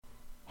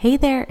Hey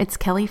there, it's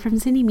Kelly from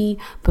Zynnyme.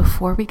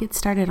 Before we get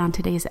started on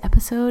today's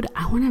episode,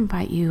 I want to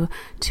invite you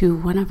to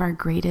one of our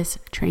greatest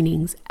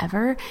trainings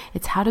ever.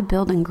 It's how to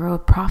build and grow a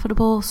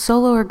profitable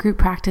solo or group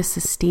practice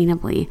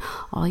sustainably.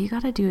 All you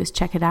got to do is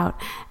check it out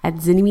at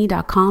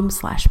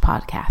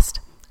zynnyme.com/podcast.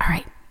 All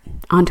right,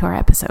 on to our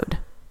episode.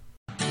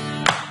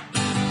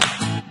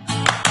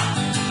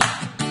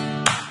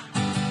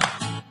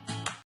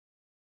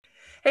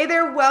 Hey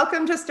there,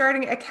 welcome to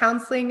Starting a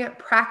Counseling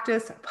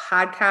Practice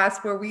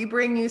podcast, where we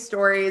bring you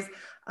stories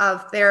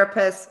of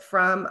therapists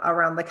from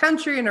around the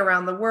country and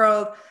around the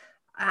world.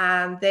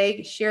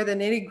 They share the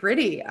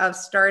nitty-gritty of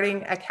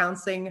starting a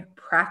counseling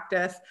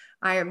practice.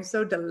 I am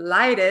so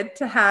delighted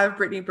to have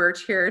Brittany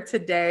Birch here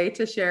today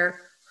to share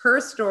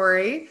her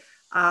story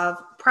of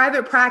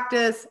private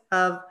practice,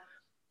 of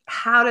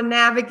how to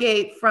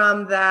navigate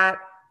from that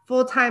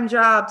full-time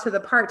job to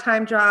the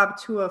part-time job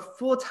to a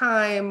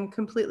full-time,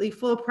 completely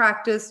full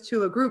practice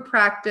to a group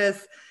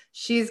practice.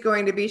 She's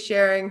going to be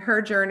sharing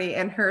her journey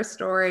and her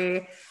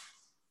story.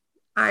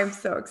 I'm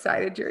so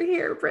excited you're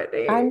here,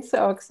 Brittany. I'm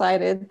so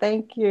excited.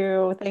 Thank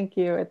you. Thank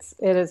you. It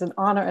is an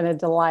honor and a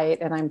delight,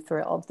 and I'm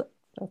thrilled.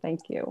 So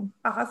thank you.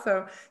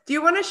 Awesome. Do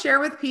you want to share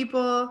with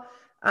people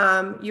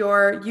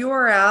your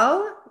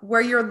URL,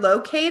 where you're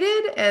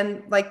located,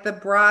 and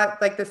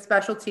the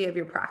specialty of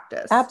your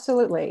practice?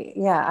 Absolutely.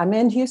 Yeah. I'm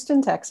in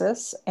Houston,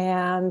 Texas,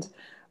 and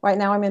right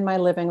now I'm in my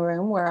living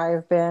room where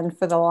I've been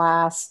for the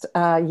last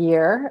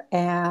year.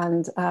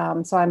 And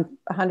so I'm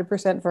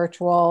 100%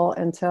 virtual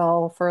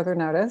until further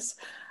notice.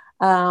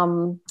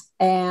 I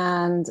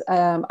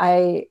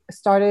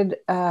started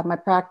my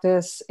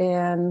practice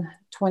in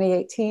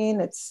 2018.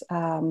 It's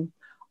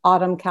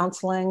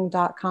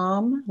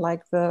autumncounseling.com,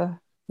 like the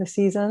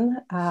season,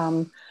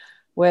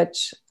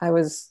 which I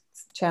was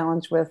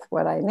challenged with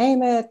what I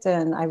name it.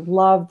 And I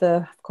love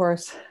of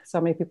course,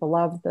 so many people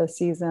love the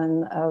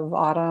season of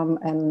autumn,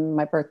 and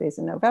my birthday's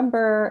in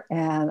November,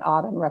 and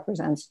autumn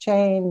represents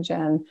change.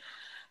 And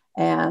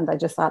I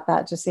just thought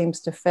that just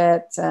seems to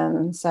fit.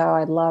 And so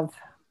I'd love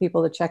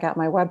people to check out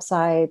my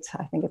website.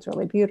 I think it's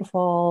really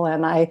beautiful.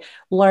 And I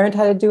learned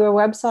how to do a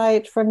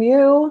website from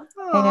you.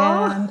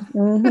 Aww.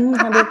 And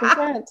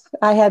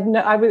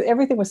 100%.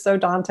 Everything was so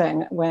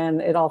daunting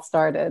when it all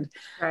started.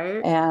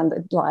 Right.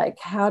 And like,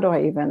 how do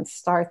I even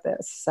start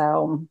this?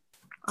 So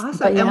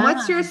awesome. And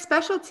what's your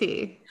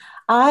specialty?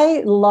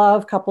 I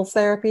love couples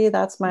therapy.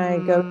 That's my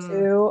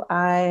go-to.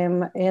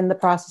 I'm in the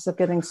process of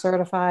getting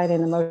certified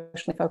in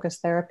emotionally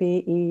focused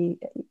therapy,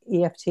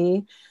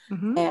 EFT.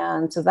 Mm-hmm.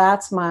 And so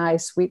that's my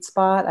sweet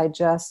spot. I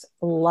just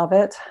love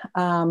it.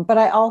 But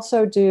I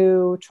also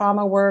do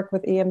trauma work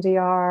with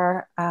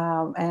EMDR,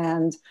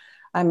 and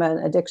I'm an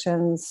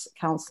addictions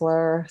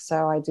counselor.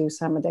 So I do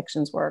some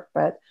addictions work,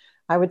 but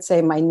I would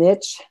say my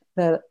niche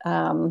it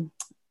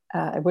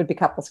would be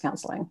couples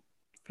counseling.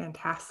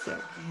 Fantastic.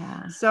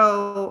 Yeah.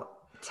 So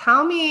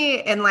tell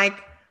me in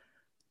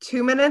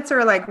 2 minutes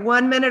or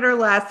 1 minute or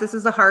less, this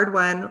is a hard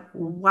one,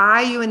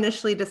 why you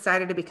initially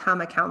decided to become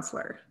a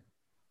counselor.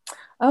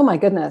 Oh my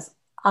goodness.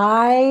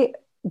 I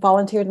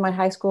volunteered in my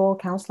high school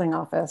counseling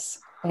office,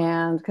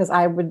 and because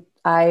I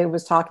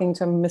was talking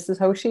to Mrs.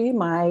 Hoshi,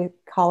 my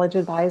college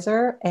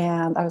advisor,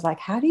 and I was like,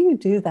 how do you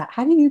do that?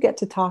 How do you get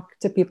to talk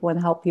to people and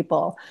help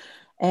people?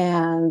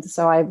 And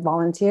so I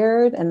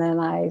volunteered, and then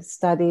I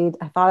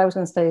thought I was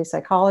going to study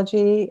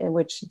psychology,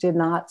 which did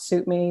not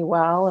suit me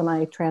well. And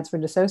I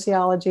transferred to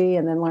sociology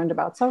and then learned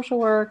about social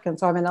work. And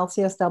so I'm an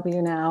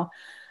LCSW now,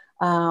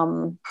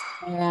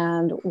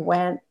 and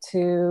went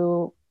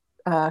to,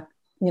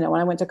 when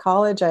I went to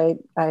college, I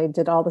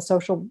did all the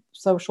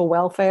social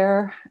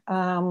welfare,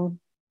 and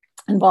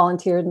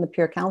volunteered in the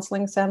Peer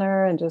Counseling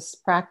Center and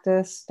just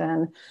practiced,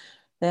 and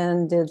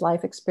then did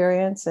life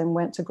experience and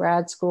went to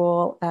grad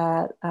school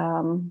at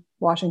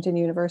Washington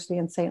University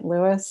in St.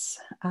 Louis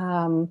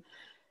in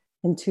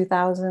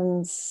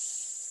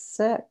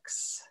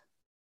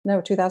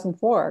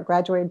 2004,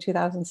 graduated in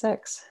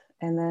 2006,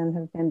 and then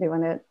have been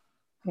doing it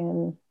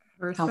in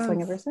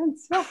counseling ever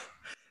since. Yeah.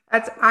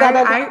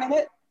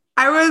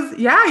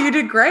 You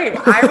did great.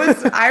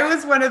 I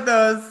was one of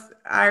those,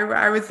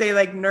 I would say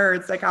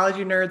nerds,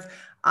 psychology nerds.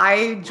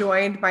 I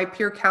joined my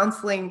peer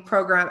counseling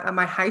program at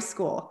my high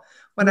school.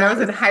 When I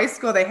was in high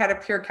school, they had a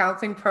peer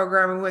counseling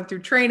program. We went through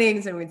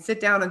trainings and we'd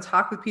sit down and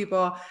talk with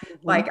people.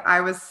 Mm-hmm.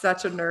 I was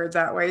such a nerd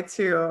that way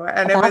too.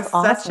 And it was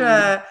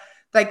awesome.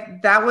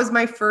 That was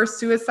my first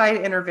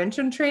suicide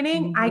intervention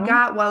training. Mm-hmm. I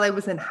got while I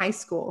was in high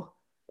school.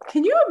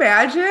 Can you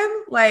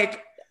imagine?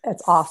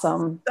 It's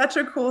awesome. Such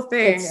a cool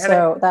thing.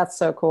 That's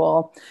so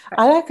cool.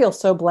 I feel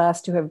so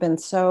blessed to have been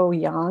so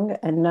young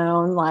and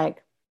known,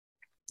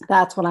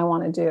 that's what I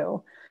want to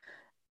do.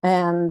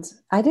 And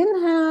I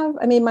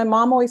my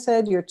mom always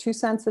said, you're too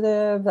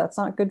sensitive. That's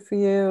not good for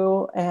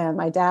you. And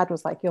my dad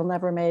was like, you'll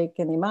never make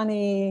any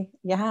money.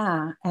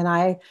 Yeah.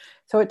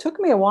 So it took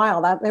me a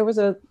while. There was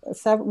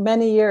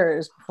many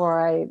years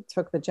before I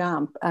took the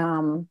jump.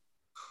 And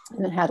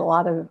it had a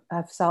lot of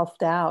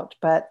self-doubt,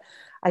 but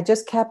I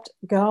just kept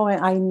going.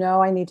 I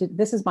know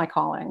this is my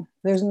calling.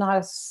 There's not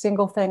a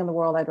single thing in the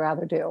world I'd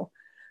rather do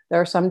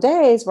there are some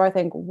days where I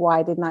think,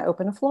 why didn't I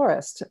open a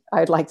florist?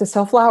 I'd like to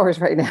sell flowers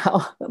right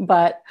now.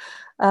 but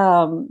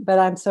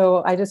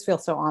I just feel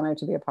so honored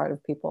to be a part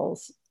of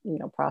people's,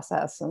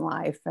 process and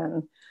life,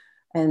 and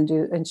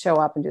show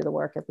up and do the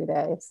work every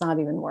day. It's not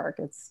even work.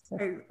 It's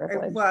a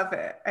privilege. I love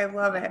it. I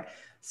love it.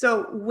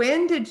 So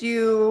when did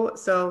you,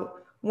 so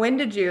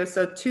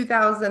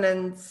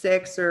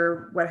 2006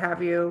 or what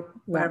have you,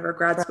 whatever,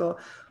 grad school,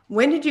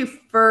 when did you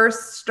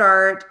first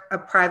start a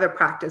private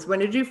practice? When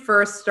did you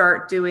first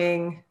start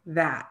doing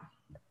that?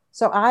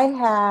 So I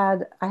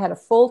had a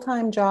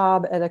full-time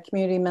job at a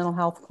community mental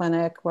health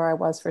clinic where I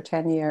was for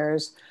 10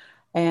 years.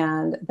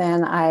 And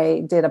then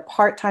I did a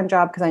part-time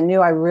job because I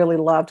knew I really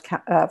loved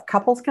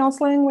couples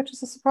counseling, which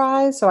is a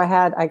surprise. So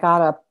I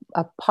got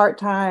a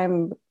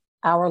part-time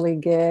hourly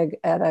gig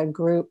at a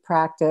group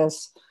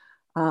practice.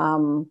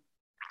 And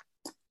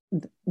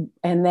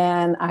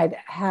then I'd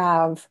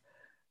have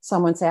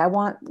someone say, I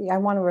want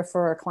to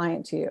refer a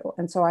client to you.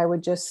 And so I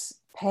would just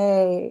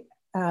pay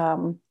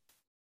an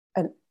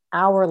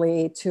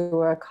hourly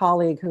to a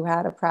colleague who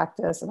had a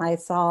practice. And I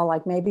saw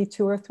like maybe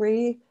 2 or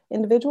 3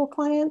 individual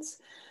clients.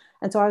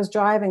 And so I was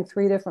driving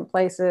 3 different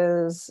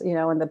places,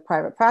 and the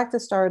private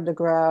practice started to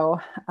grow.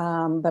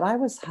 But I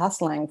was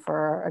hustling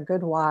for a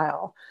good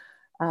while.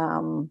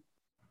 And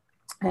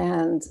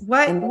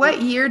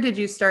what year did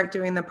you start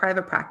doing the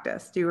private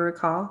practice? Do you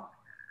recall?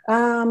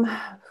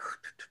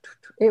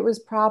 It was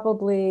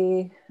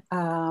probably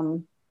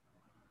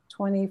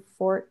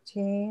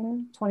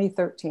 2014,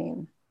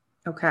 2013.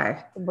 Okay.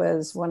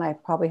 Was when I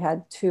probably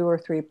had 2 or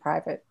 3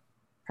 private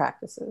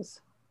practices.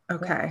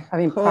 Okay. I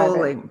mean,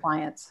 private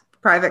clients.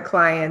 Private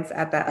clients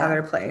at that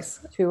other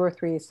place. 2 or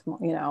 3,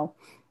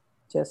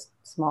 just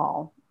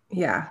small.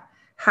 Yeah.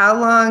 How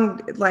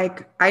long,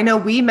 I know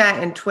we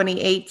met in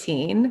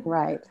 2018.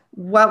 Right.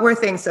 What were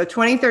things? So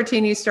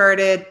 2013, you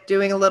started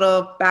doing a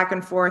little back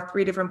and forth,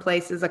 3 different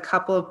places, a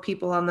couple of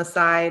people on the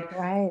side.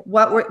 Right.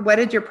 What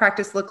did your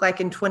practice look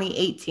like in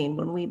 2018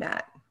 when we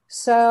met?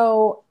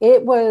 So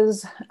it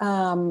was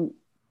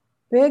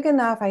big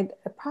enough. I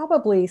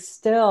probably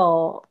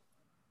still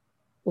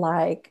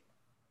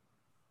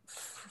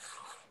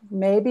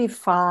maybe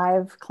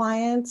 5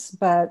 clients,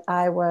 but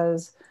I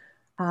was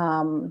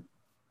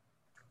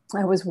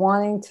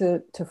wanting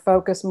to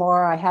focus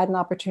more. I had an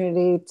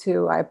opportunity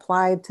I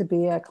applied to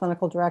be a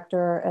clinical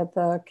director at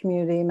the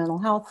community mental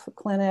health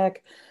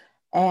clinic.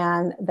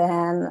 And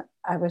then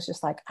I was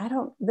just like,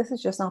 this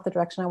is just not the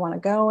direction I want to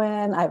go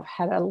in. I've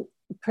had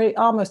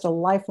almost a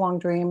lifelong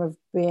dream of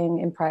being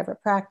in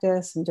private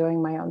practice and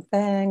doing my own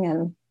thing.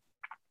 And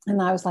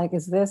I was like,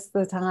 is this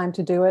the time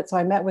to do it? So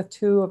I met with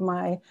 2 of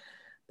my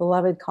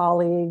beloved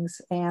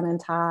colleagues, Anne and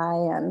Ty,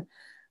 and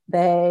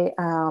they,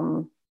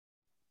 I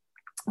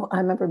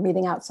remember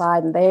meeting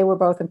outside and they were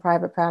both in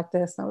private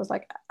practice. And I was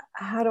like,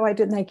 how do I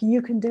do it? And like,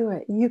 you can do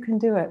it. You can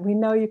do it. We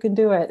know you can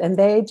do it. And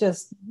they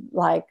just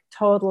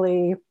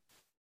totally,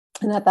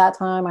 and at that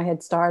time I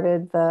had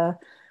started the,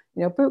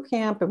 boot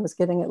camp and was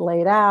getting it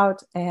laid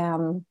out.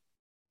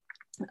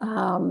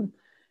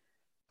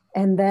 And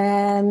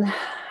then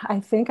I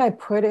think I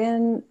put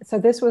in, so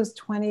this was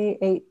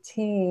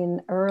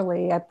 2018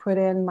 early, I put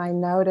in my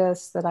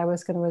notice that I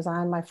was going to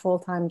resign my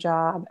full-time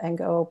job and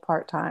go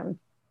part-time.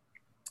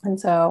 And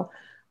so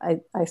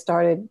I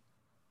started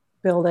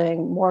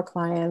building more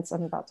clients.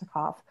 I'm about to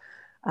cough.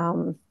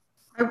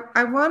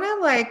 I want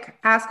to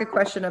ask a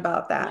question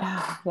about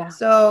that. Yeah.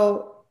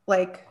 So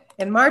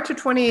in March of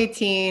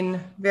 2018,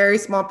 very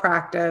small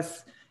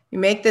practice, you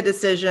make the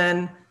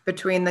decision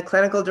between the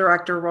clinical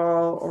director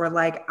role or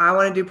I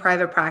want to do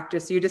private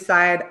practice. You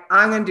decide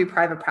I'm going to do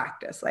private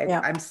practice.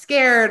 I'm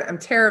scared. I'm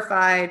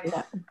terrified.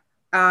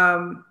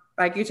 Yeah.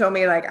 You told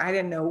me, I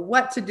didn't know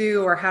what to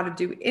do or how to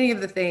do any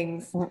of the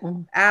things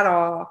at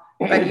all.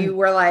 But you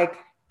were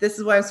this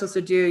is what I'm supposed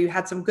to do. You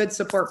had some good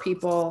support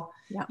people.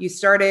 Yeah. You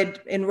started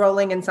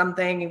enrolling in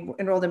something, you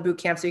enrolled in boot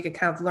camp so you could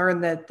kind of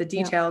learn the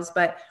details. Yeah.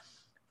 But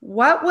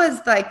what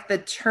was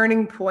the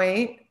turning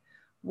point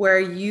where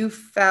you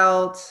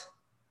felt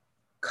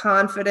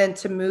confident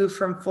to move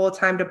from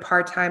full-time to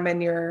part-time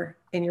in your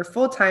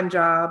full-time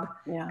job?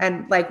 Yeah.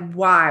 And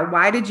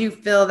why did you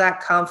feel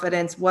that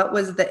confidence? What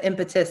was the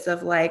impetus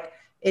of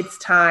it's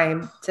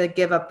time to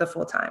give up the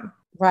full-time?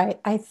 Right.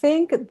 I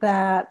think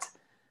that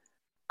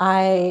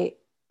I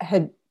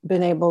had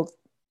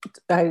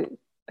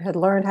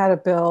learned how to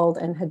build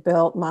and had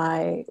built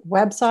my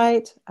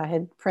website. I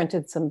had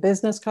printed some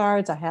business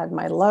cards. I had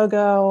my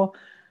logo.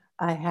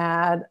 I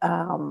had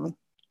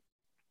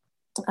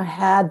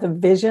the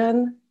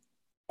vision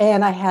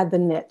and I had the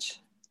niche.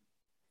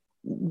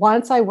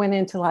 Once I went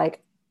into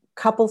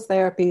couples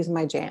therapy is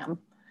my jam.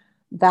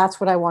 That's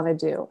what I want to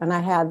do. And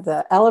I had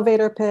the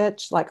elevator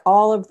pitch,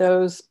 all of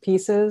those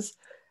pieces.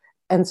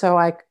 And so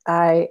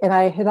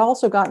I had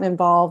also gotten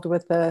involved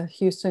with the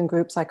Houston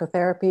Group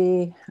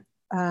Psychotherapy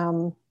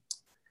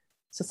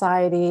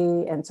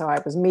Society. And so I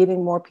was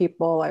meeting more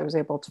people. I was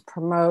able to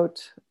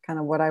promote kind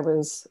of what I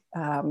was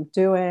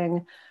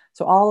doing.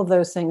 So all of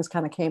those things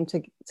kind of came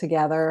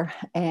together.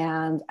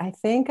 And I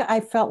think I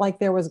felt like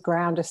there was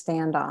ground to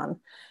stand on.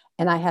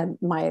 and I had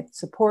my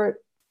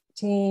support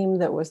team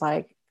that was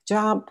like,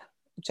 jump,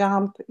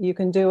 you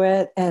can do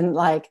it. And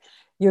like,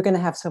 you're going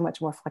to have so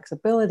much more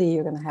flexibility.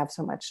 You're going to have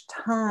so much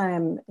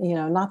time,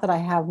 not that I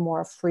have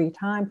more free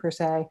time per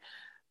se,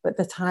 but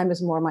the time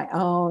is more my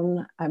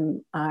own.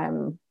 And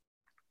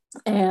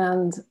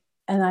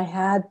I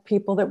had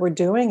people that were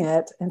doing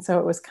it. And so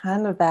it was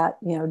kind of that,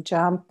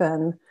 jump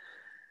and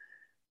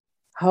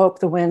hope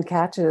the wind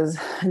catches,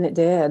 and it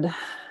did.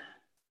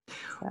 So.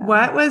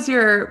 What was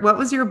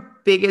your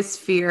biggest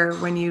fear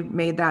when you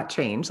made that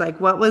change? Like,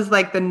 what was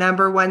like the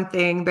number one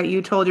thing that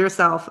you told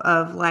yourself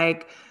of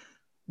like,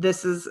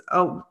 this is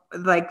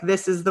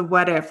the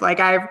what if? Like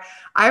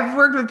I've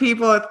worked with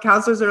people, with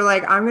counselors that are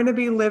like, I'm going to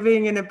be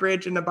living in a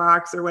bridge in a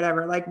box or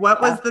whatever. Like,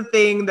 what was the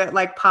thing that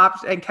like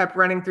popped and kept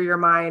running through your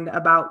mind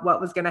about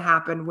what was going to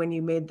happen when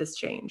you made this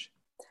change?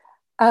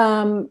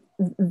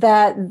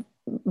 That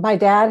my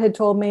dad had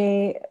told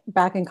me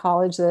back in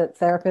college that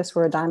therapists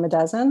were a dime a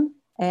dozen,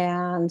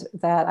 and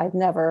that I'd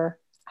never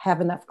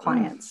have enough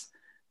clients.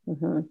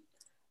 Mm-hmm.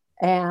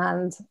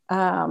 And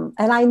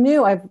I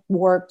knew I've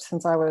worked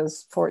since I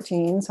was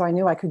 14. So I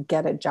knew I could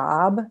get a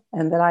job,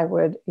 and that I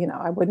would,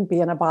 I wouldn't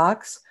be in a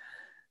box,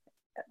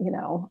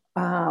 but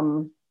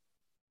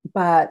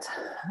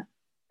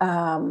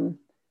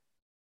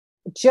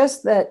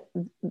just that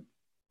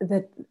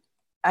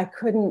I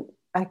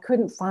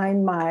couldn't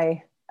find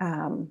my,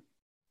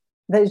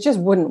 that it just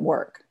wouldn't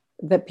work,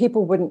 that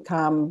people wouldn't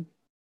come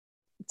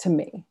to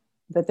me,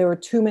 that there were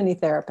too many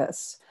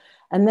therapists.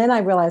 And then I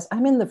realized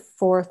I'm in the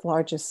 4th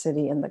largest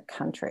city in the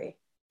country.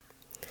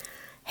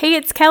 Hey,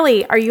 it's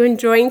Kelly. Are you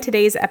enjoying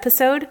today's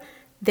episode?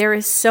 There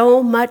is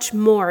so much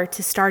more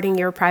to starting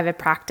your private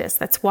practice.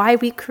 That's why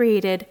we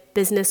created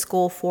Business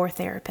School for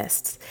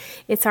Therapists.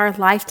 It's our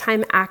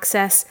lifetime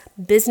access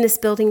business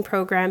building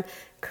program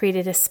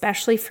created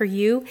especially for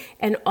you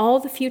and all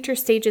the future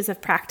stages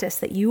of practice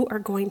that you are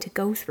going to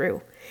go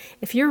through.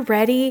 If you're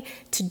ready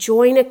to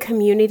join a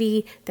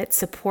community that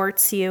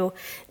supports you,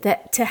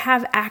 that to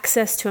have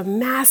access to a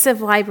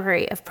massive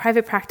library of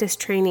private practice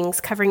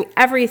trainings covering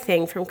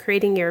everything from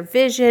creating your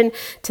vision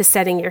to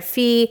setting your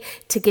fee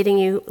to getting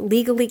you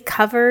legally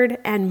covered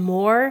and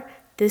more,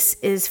 this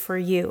is for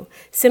you.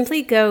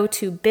 Simply go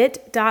to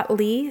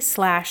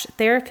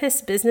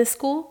bit.ly/therapist business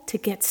school to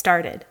get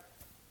started.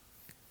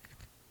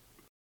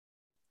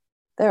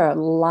 There are a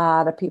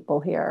lot of people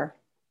here,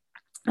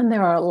 and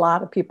there are a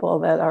lot of people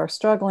that are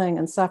struggling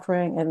and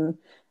suffering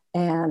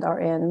and are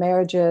in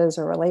marriages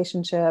or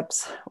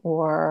relationships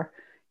or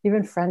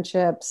even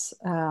friendships.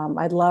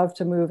 I'd love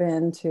to move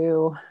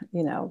into,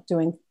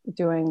 doing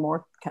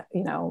more,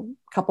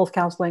 couples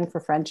counseling for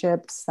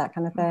friendships, that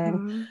kind of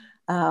thing.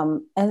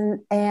 Mm-hmm.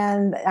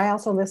 And I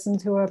also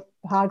listened to a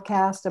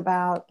podcast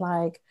about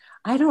like,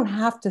 I don't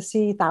have to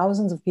see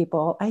thousands of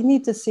people. I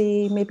need to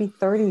see maybe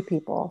 30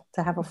 people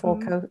to have a full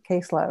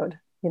caseload,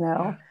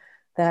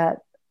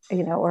 that,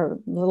 or a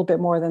little bit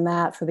more than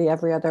that for the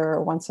every other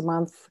or once a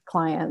month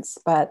clients.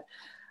 But,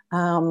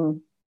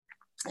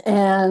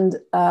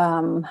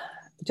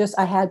 just,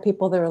 I had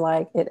people that are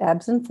like, it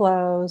ebbs and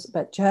flows,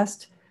 but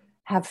just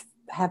have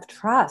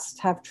trust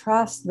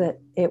that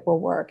it will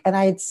work. And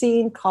I had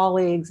seen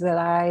colleagues that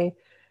I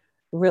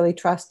really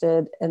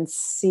trusted and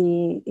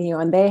see,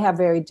 and they have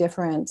very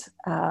different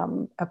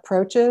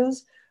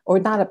approaches, or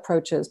not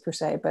approaches per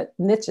se, but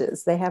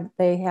niches. They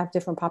have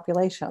different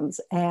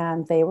populations,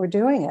 and they were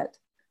doing it.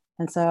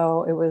 And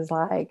so it was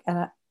like,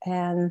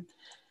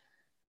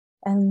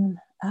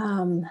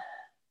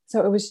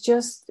 so it was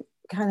just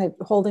kind of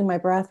holding my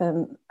breath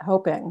and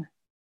hoping,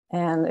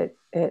 and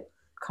it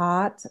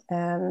caught,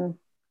 and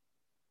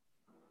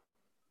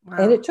wow.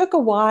 And it took a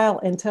while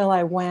until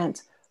I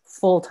went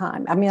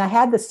full-time. I mean, I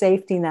had the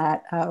safety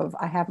net of,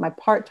 I have my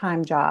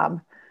part-time job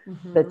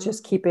that's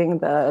just keeping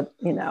the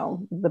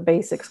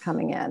basics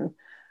coming in.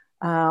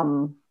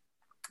 And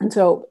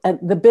so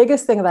the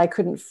biggest thing that I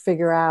couldn't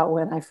figure out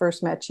when I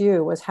first met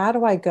you was, how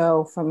do I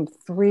go from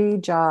 3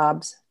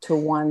 jobs to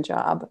 1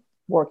 job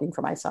working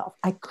for myself?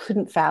 I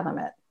couldn't fathom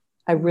it.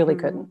 I really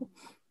couldn't.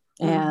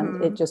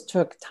 And it just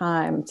took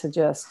time to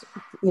just,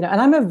 and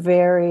I'm a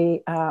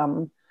very,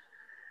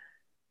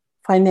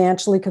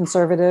 financially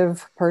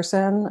conservative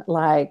person.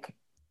 Like,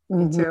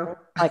 me too.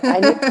 Like, I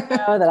need to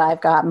know that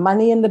I've got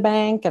money in the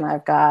bank and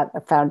I've got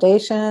a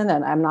foundation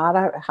and I'm not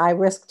a high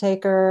risk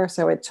taker.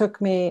 So it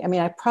took me,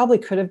 I probably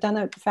could have done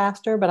it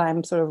faster, but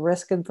I'm sort of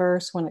risk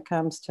adverse when it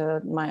comes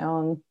to my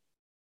own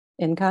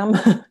income.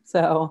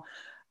 So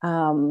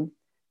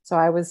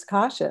I was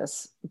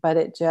cautious, but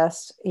it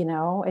just,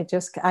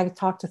 I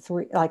talked to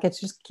 3, like, it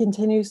just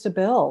continues to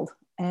build.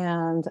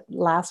 And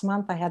last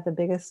month I had the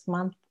biggest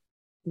month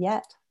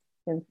yet.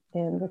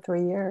 In the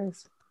 3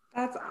 years.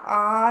 That's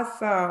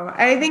awesome.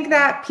 I think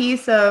that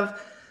piece of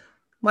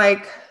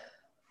like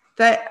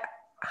that,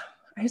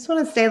 I just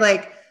want to say,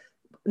 like,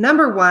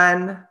 number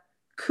one,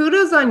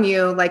 kudos on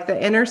you, like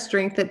the inner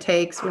strength it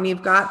takes when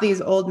you've got these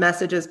old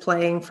messages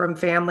playing from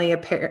family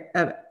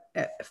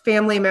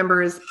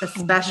members,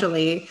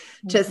 especially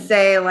to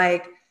say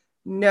like,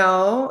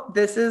 no,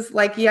 this is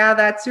like, yeah,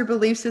 that's your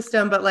belief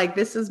system, but like,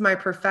 this is my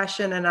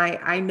profession. And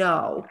I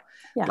know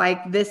Yeah.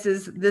 like, this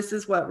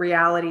is what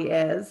reality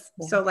is.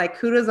 Yeah. So like,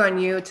 kudos on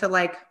you to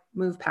like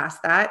move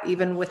past that,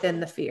 even within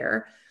the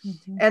fear.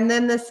 Mm-hmm. And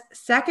then this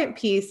second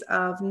piece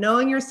of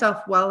knowing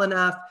yourself well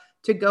enough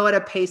to go at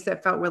a pace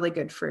that felt really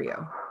good for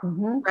you,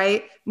 Mm-hmm.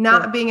 right?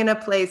 Not Yeah. being in a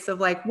place of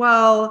like,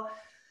 well,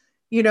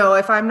 you know,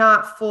 if I'm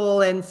not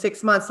full in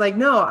 6 months, like,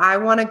 no, I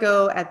want to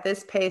go at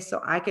this pace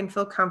so I can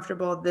feel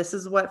comfortable. This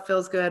is what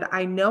feels good.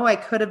 I know I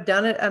could have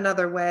done it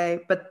another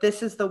way, but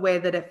this is the way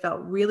that it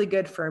felt really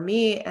good for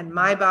me and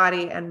my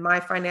body and my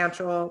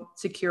financial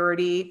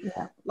security.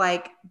 Yeah.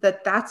 Like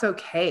that's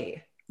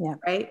okay. Yeah.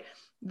 Right.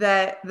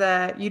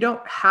 That you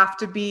don't have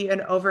to be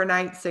an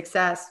overnight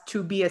success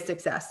to be a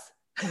success.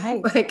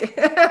 Right. Like,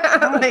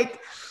 Right. like,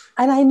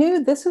 And I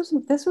knew this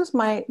was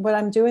my what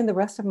I'm doing the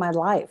rest of my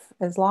life.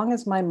 As long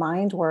as my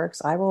mind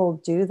works, I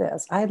will do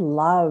this. I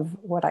love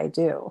what I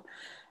do.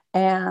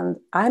 And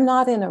I'm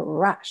not in a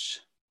rush,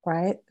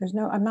 right?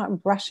 I'm not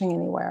rushing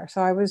anywhere.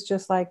 So I was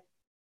just like,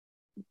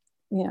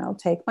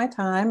 take my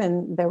time.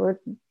 And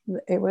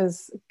it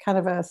was kind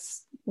of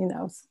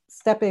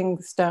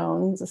stepping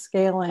stones, a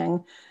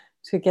scaling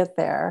to get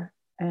there.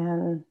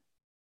 And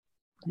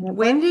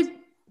when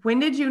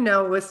did you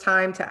know it was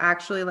time to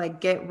actually like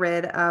get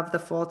rid of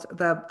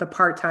the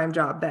part-time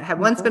job that had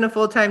once been a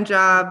full-time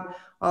job,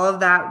 all of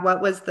that?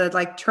 What was the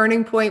like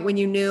turning point when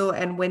you knew,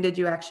 and when did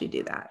you actually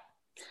do that?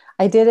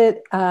 I did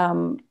it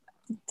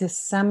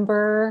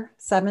December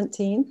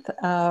 17th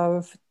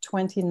of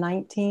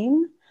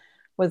 2019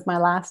 was my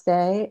last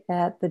day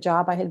at the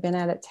job I had been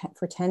at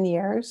for 10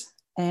 years.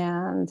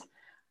 And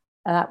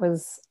that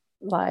was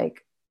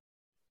like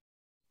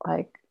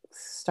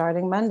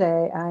starting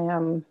Monday,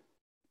 I'm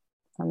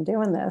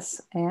doing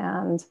this.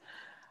 And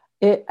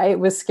it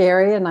was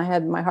scary, and I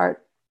had my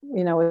heart,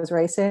 was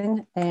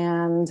racing.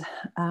 And,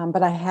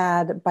 but I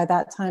had by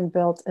that time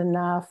built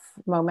enough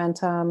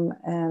momentum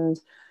and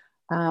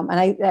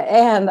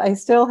I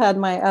still had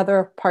my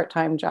other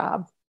part-time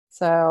job.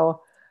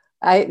 So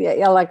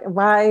like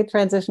my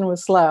transition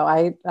was slow.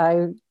 I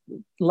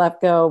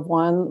let go of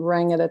one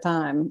ring at a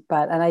time,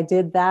 and I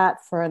did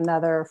that for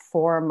another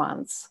 4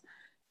 months.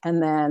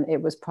 And then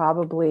it was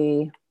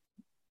probably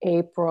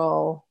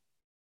April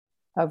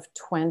of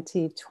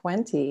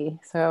 2020.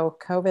 So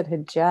COVID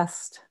had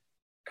just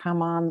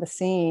come on the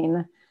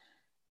scene.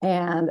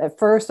 And at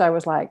first I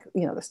was like,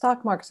 the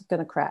stock market's going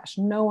to crash.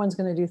 No one's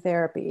going to do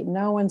therapy.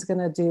 No one's going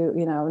to do,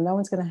 no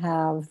one's going to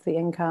have the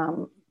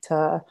income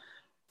to,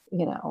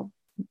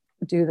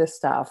 do this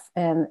stuff.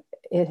 And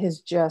it has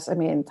just,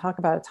 talk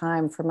about a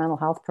time for mental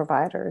health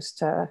providers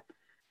to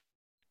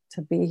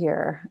be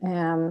here.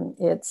 And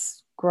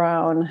it's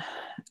grown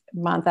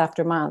month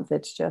after month.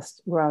 It's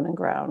just grown and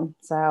grown.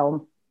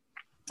 So,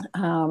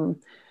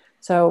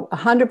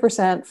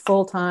 100%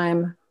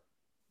 full-time,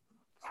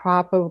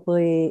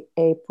 probably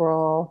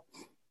April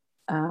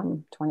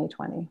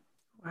 2020.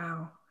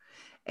 Wow.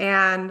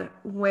 And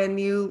when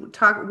you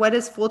talk, what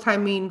does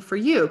full-time mean for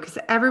you? Because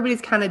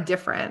everybody's kind of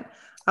different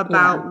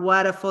about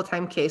what a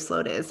full-time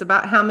caseload is.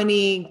 About how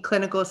many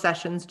clinical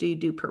sessions do you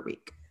do per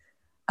week?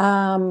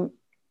 A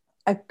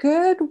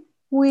good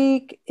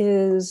week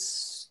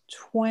is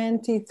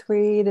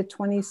 23 to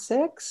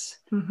 26.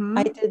 Mm-hmm.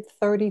 I did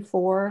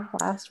 34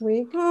 last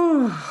week.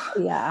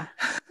 Yeah.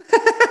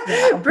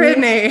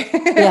 Brittany.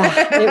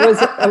 It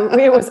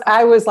was,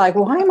 I was like,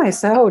 why am I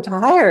so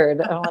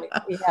tired? I'm like,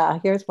 yeah,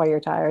 here's why you're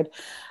tired.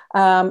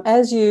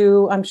 As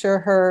you, I'm sure,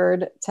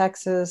 heard,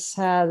 Texas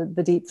had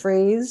the deep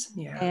freeze.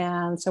 Yeah.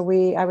 And so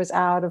I was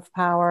out of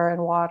power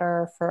and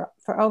water for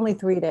only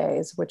 3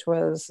 days,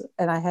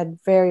 and I had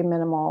very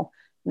minimal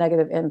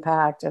negative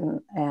impact and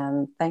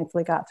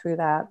thankfully got through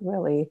that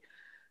really,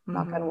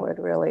 knock on wood,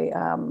 really,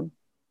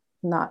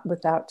 not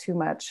without too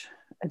much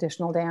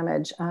additional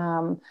damage.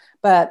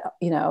 But,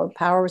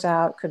 power was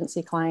out, couldn't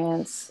see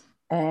clients.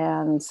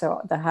 And so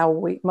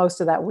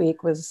most of that week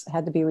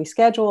had to be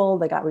rescheduled.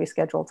 They got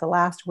rescheduled to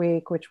last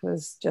week, which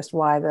was just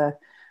why the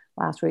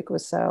last week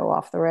was so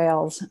off the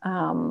rails.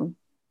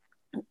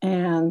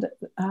 And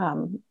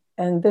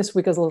this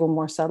week is a little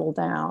more settled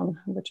down,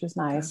 which is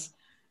nice. Good.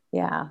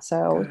 Yeah.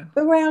 So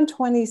around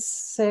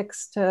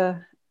 26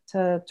 to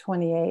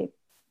 28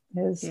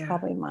 is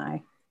probably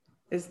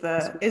is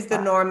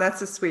the norm.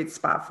 That's a sweet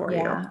spot for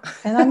you.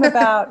 And I'm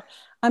about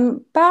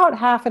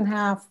half and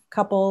half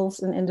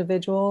couples and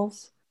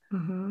individuals.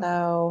 Mm-hmm.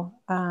 So,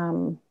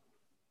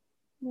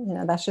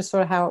 that's just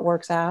sort of how it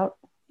works out.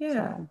 Yeah.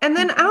 So. And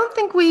then I don't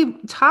think we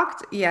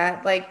talked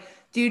yet. Like,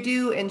 do you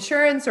do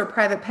insurance or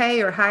private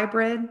pay or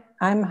hybrid?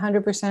 I'm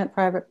 100%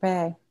 private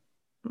pay.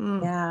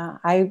 Yeah.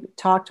 I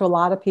talked to a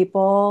lot of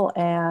people,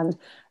 and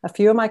a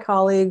few of my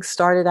colleagues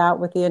started out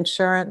with the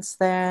insurance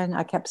then.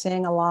 I kept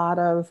seeing a lot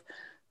of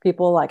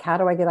people like, how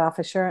do I get off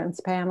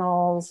insurance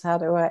panels?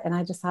 And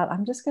I just thought,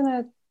 I'm just going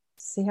to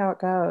see how it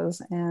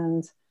goes.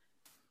 And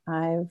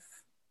and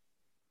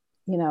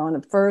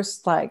at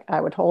first, like,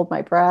 I would hold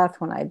my breath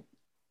when I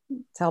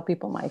tell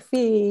people my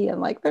fee,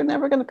 and like they're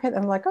never going to pay.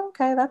 I'm like,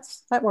 okay,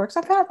 that works.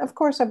 Of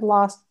course, I've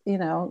lost,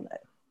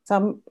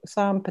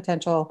 some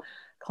potential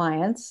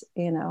clients,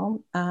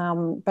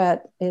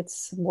 but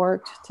it's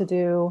worked to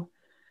do.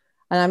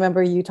 And I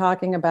remember you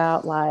talking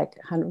about like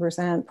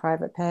 100%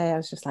 private pay. I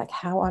was just like,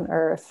 how on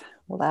earth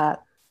will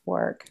that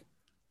work?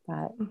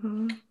 But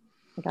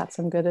I got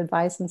some good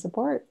advice and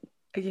support.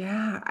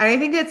 Yeah. I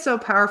think it's so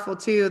powerful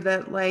too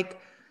that like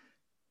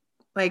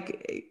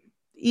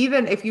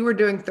even if you were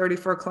doing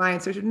 34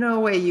 clients, there's no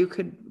way you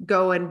could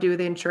go and do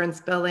the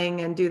insurance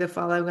billing and do the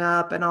following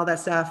up and all that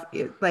stuff.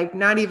 Like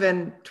not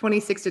even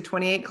 26 to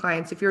 28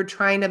 clients. If you're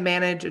trying to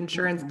manage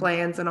insurance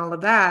plans and all of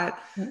that,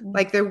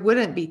 like there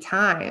wouldn't be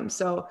time.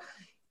 So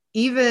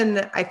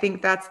even I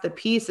think that's the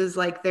piece is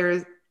like,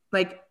 there's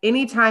like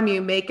anytime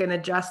you make an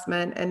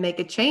adjustment and make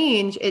a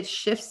change, it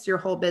shifts your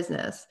whole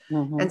business.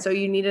 And so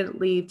you need to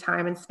leave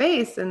time and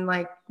space. And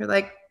like,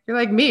 you're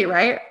like me,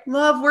 right?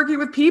 Love working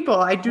with people.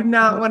 I do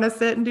not want to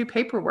sit and do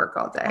paperwork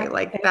all day.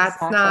 Like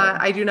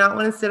I do not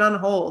want to sit on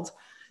hold.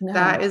 No.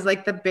 That is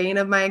like the bane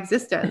of my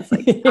existence.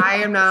 Like yes. I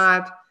am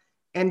not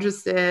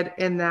interested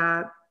in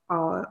that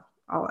all at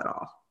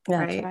all.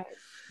 That's right.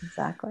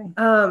 Exactly.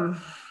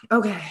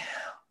 Okay.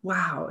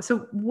 Wow.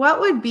 So what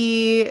would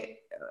be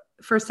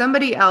for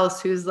somebody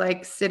else who's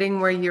like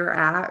sitting where you're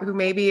at, who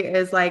maybe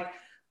is like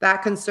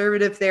that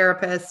conservative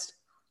therapist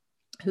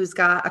who's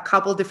got a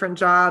couple different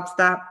jobs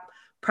that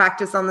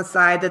practice on the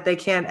side that they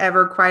can't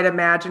ever quite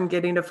imagine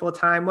getting to full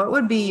time? What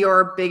would be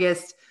your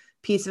biggest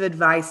piece of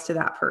advice to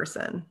that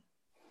person?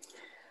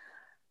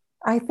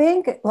 I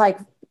think like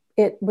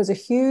it was a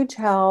huge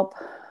help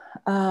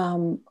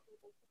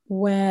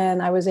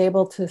when I was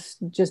able to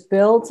just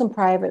build some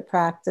private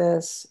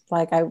practice.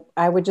 Like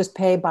I would just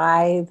pay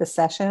by the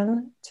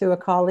session to a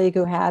colleague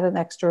who had an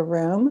extra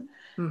room.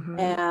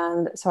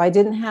 And so I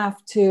didn't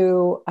have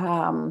to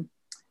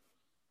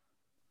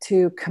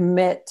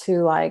commit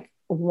to like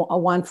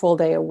one full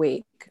day a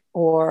week,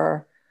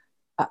 or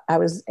I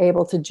was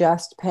able to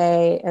just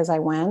pay as I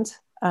went.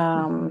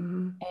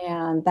 And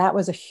that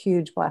was a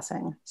huge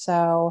blessing.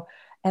 So,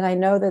 and I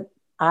know that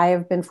I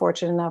have been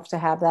fortunate enough to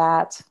have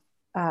that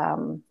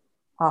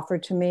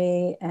offered to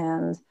me.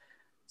 And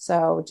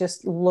so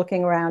just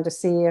looking around to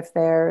see if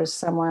there's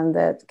someone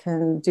that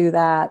can do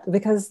that,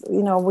 because,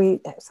 we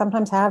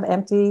sometimes have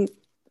empty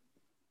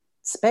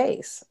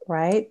space,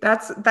 right?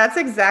 That's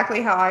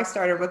exactly how I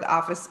started with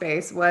Office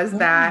Space, was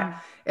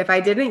that if I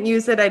didn't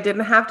use it, I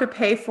didn't have to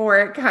pay for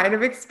it kind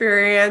of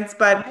experience,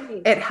 but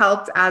it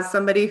helped as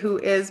somebody who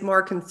is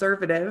more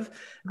conservative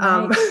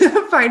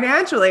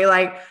financially.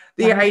 Like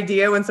the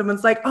idea when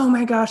someone's like, oh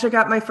my gosh, I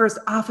got my first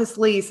office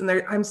lease and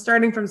I'm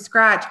starting from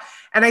scratch.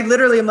 And I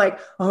literally am like,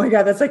 oh my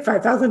God, that's like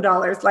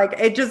 $5,000. Like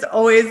it just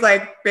always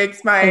like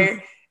makes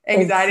my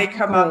anxiety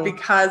come up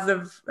because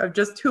of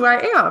just who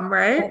I am,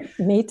 right?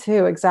 Me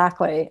too,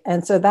 exactly.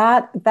 And so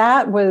that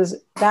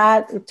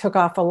took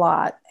off a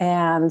lot.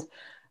 And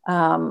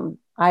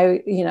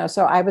I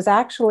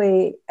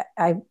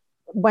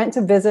went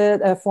to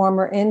visit a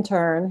former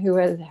intern who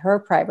had her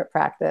private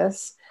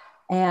practice,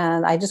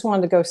 and I just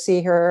wanted to go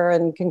see her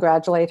and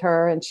congratulate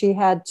her. And she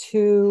had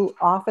two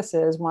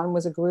offices. One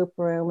was a group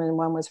room and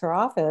one was her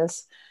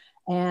office.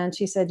 And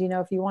she said,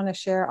 if you want to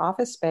share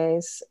office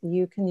space,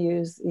 you can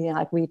use,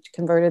 like we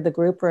converted the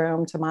group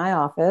room to my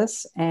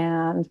office.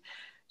 And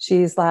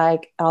she's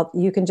like,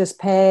 you can just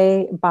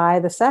pay by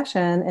the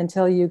session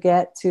until you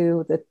get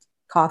to the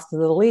cost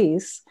of the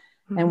lease.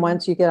 And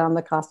once you get on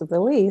the cost of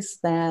the lease,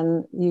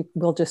 then you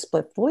will just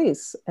split the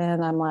lease.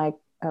 And I'm like,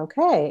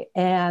 okay.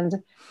 And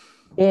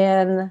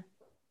in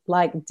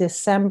like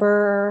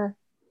December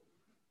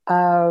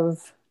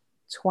of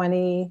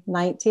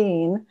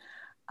 2019,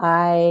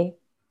 I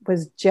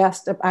was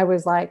just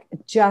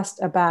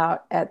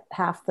about at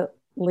half the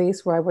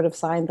lease where I would have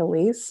signed the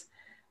lease.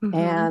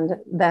 And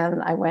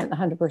then I went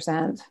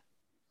 100%.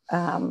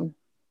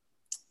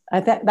 I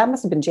think that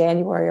must have been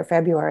January or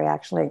February,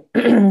 actually,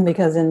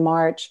 because in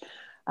March,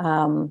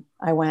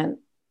 I went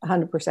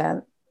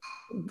 100%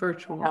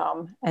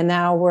 virtual. And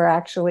now we're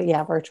actually,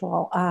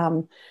 virtual.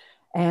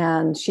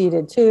 And she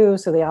did too.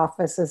 So the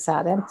office is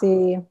sat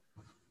empty,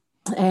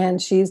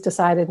 and she's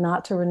decided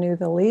not to renew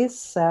the lease.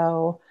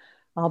 So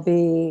I'll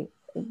be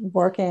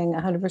working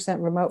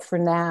 100% remote for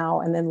now,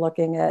 and then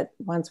looking at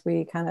once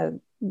we kind of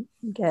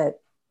get,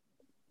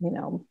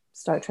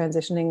 start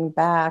transitioning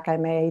back, I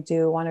may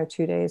do 1 or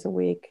 2 days a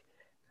week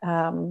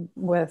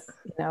with,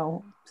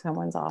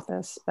 someone's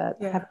office, but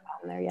I haven't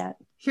gotten there yet.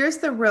 Here's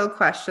the real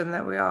question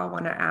that we all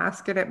want to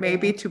ask, and it may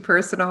be too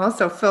personal,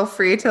 so feel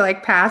free to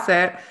like pass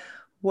it.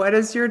 What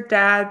does your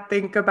dad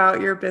think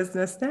about your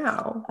business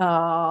now?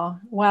 Oh,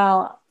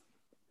 well,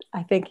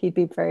 I think he'd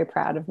be very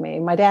proud of me.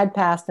 My dad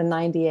passed in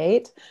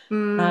 98.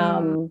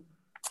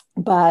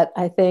 But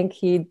I think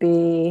he'd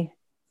be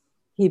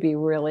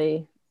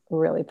really,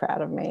 really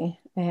proud of me.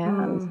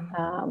 And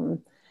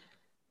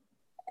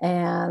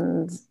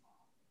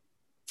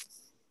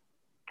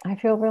I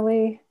feel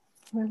really,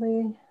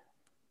 really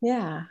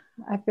Yeah,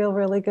 I feel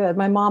really good.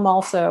 My mom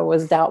also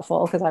was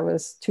doubtful because I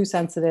was too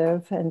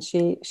sensitive, and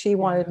she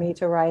wanted me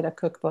to write a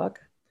cookbook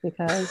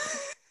because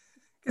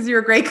you're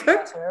a great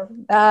cook.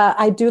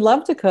 I do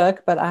love to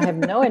cook, but I have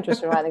no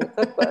interest in writing a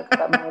cookbook.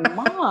 But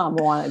my mom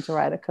wanted to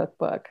write a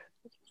cookbook.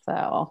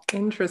 So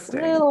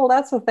interesting.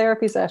 That's a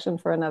therapy session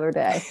for another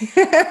day.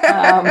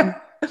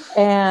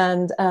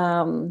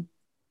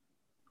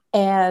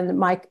 And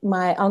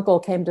my uncle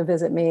came to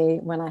visit me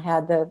when I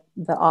had the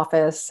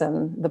office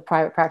and the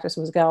private practice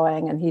was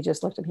going, and he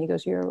just looked at me. He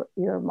goes,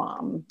 "Your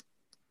mom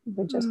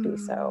would just be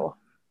so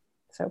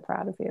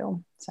proud of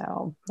you."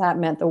 So that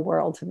meant the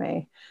world to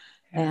me.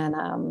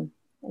 And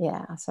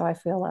so I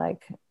feel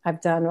like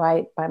I've done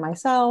right by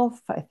myself.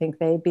 I think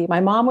my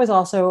mom was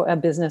also a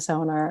business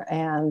owner,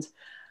 and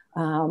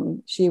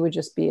she would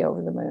just be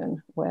over the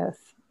moon with,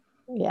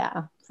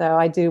 So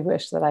I do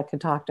wish that I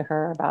could talk to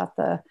her about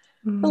the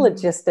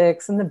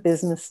logistics and the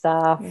business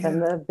stuff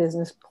and the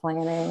business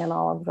planning and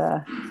all of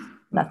the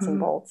nuts and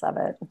bolts of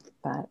it.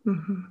 But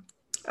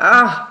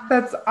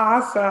that's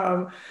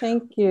awesome.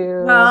 Thank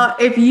you. Well,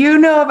 if you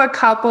know of a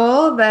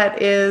couple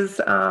that is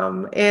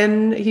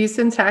in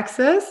Houston,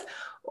 Texas,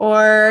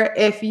 or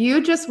if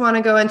you just want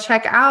to go and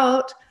check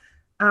out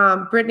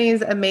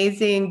Brittany's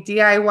amazing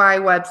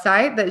DIY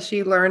website that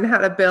she learned how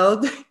to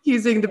build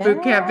using the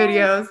bootcamp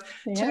videos,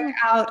 check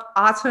out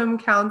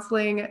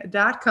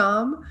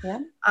autumncounseling.com.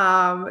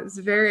 It's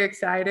very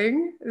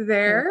exciting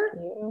there.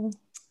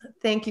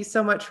 Thank you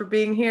so much for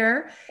being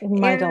here.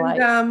 My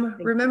delight.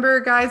 Remember,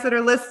 guys that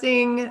are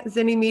listening,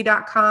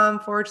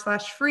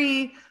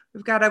 zinnyme.com/free.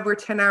 We've got over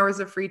 10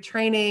 hours of free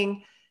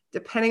training.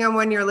 Depending on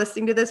when you're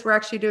listening to this, we're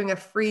actually doing a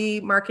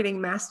free marketing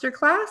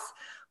masterclass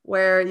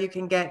where you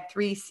can get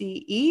 3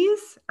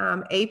 CEs,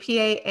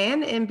 APA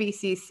and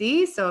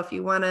MBCC. So if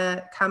you want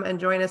to come and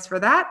join us for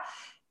that.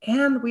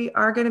 And we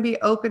are going to be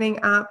opening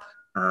up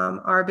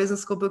our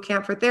business school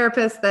bootcamp for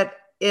therapists that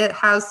it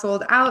has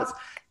sold out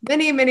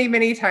many, many,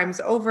 many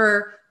times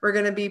over. We're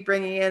going to be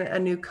bringing in a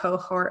new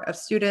cohort of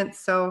students.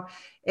 So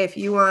if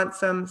you want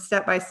some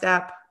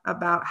step-by-step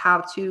about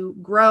how to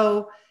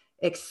grow,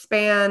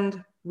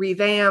 expand,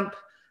 revamp,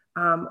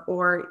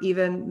 or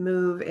even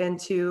move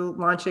into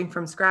launching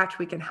from scratch,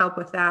 we can help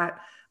with that.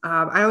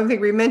 I don't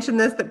think we mentioned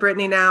this, that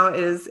Brittany now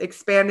is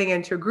expanding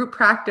into group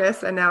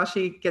practice, and now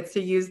she gets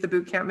to use the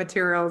bootcamp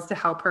materials to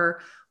help her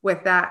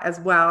with that as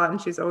well.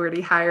 And she's already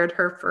hired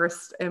her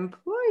first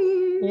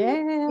employee.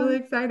 Yeah. Really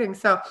exciting.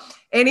 So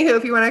anywho,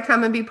 if you want to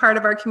come and be part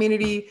of our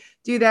community,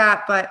 do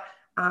that. But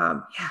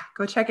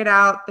go check it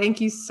out.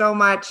 Thank you so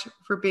much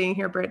for being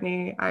here,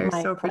 Brittany. I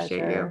so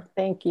appreciate you.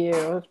 Thank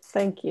you.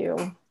 Thank you.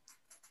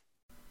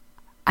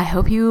 I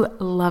hope you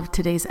loved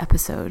today's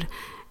episode.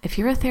 If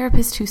you're a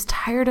therapist who's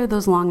tired of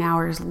those long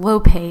hours, low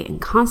pay, and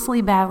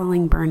constantly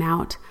battling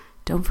burnout,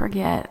 don't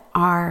forget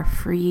our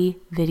free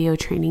video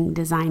training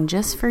designed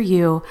just for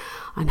you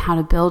on how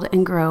to build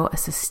and grow a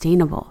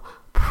sustainable,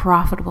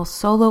 profitable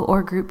solo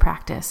or group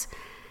practice.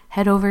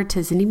 Head over to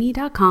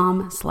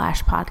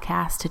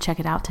zinnyme.com/podcast to check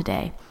it out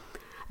today.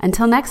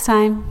 Until next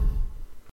time.